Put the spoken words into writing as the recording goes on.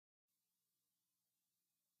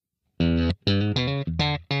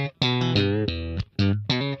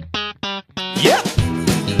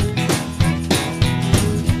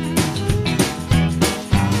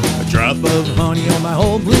of honey on my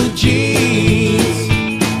whole blue jeans.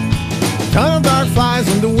 Ton of dark flies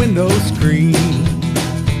on the window screen.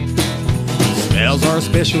 Smells are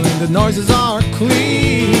special and the noises are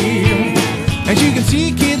clear. And you can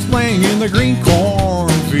see kids playing in the green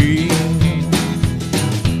cornfield.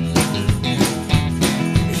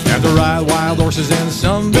 It's time to ride wild horses and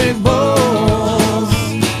some big bulls,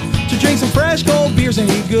 to drink some fresh cold beers and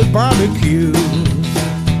eat good barbecues,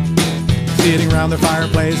 sitting around the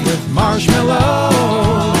fireplace with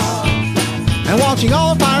marshmallows and watching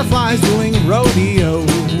all the fireflies doing rodeo.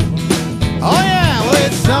 Oh yeah, well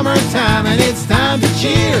it's summertime and it's time to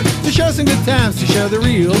cheer, to show some good times, to show the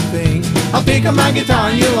real things. I'll pick up my guitar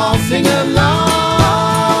and you'll all sing along,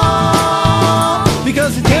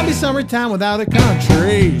 because it can't be summertime without a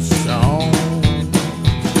country song.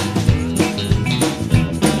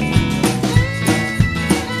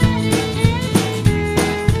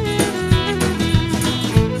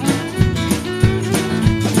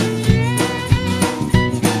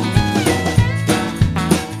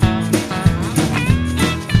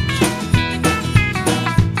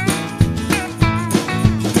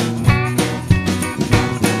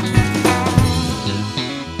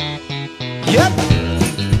 Yep.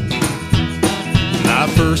 My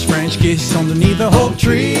first French kiss underneath the oak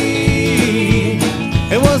tree.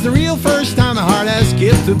 It was the real first time my heart has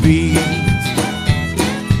skipped a beat.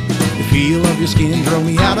 The feel of your skin drove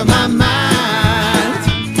me out of my mind.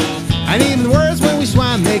 And even worse when we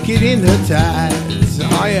swam naked in the tides.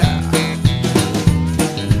 Oh yeah.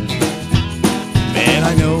 Man,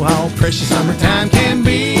 I know how precious summertime can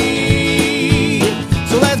be.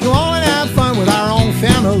 So let's go on and have fun with our own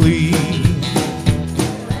family.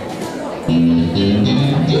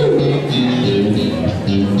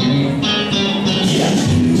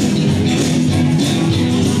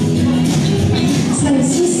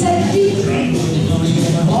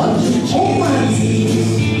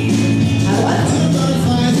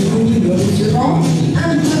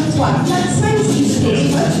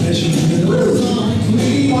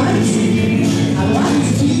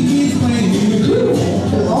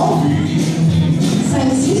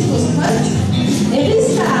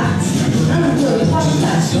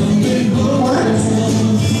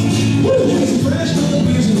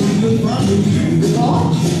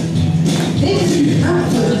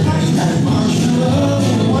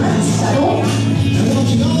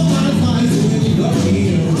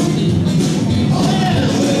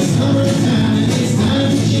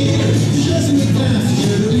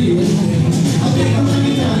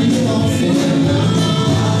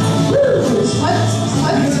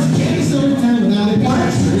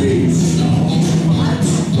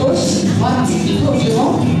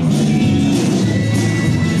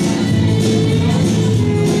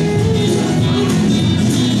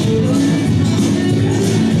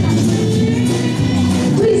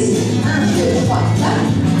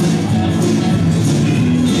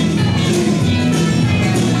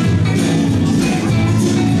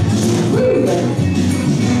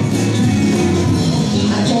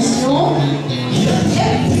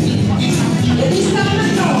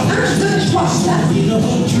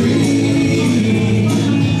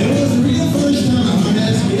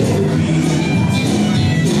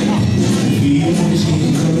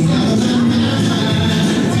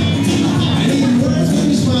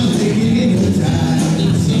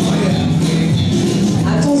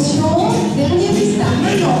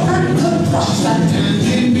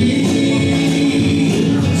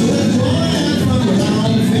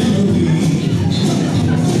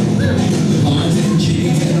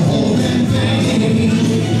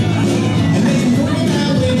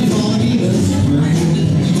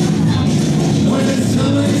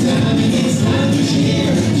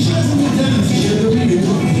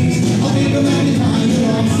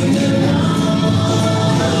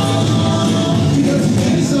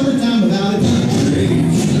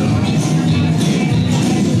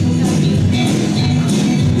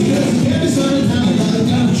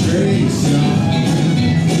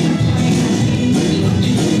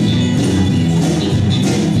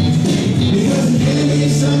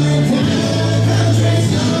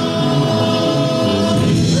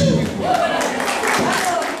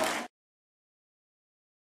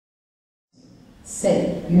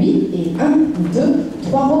 Sept, 8 et 1, 2,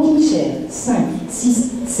 3 rocking chair, 5,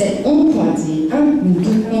 6, 7, on pointe et 1,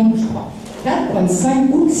 2, 3, 4, pointe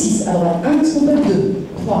 5, ou 6, à droite 1, stomple 2,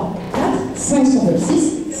 3, 4, 5, stomple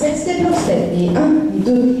 6, 7, step up step et 1,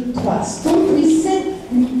 2, 3, stomp, puis 7,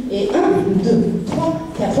 8 et 1, 2, 3,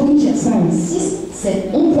 4 rocking chair, 5, 6, 7,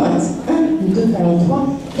 on pointe, 1, 2, talon 3,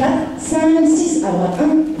 4, 5, 6, à droite 1,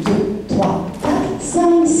 2, 3, 4,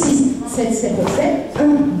 5, 6, 7, step up step,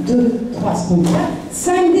 1, 2, 2, 3, seconde 4,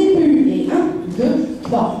 5 début, et 1, 2,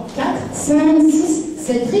 3, 4, 5, 6,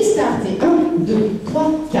 7, restart, et 1, 2,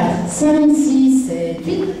 3, 4, 5, 6, 7,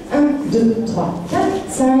 8, 1, 2, 3, 4,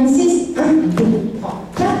 5, 6, 1, 2, 3,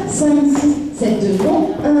 4, 5, 6, 7, devant,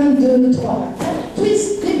 1, 2, 3, 4,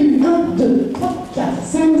 twist, début, 1, 2, 3, 4,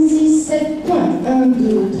 5, 6, 7, pointe, 1,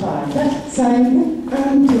 2, 3, 4, 5,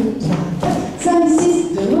 1, 2, 3, 4, 5,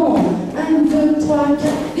 6, devant,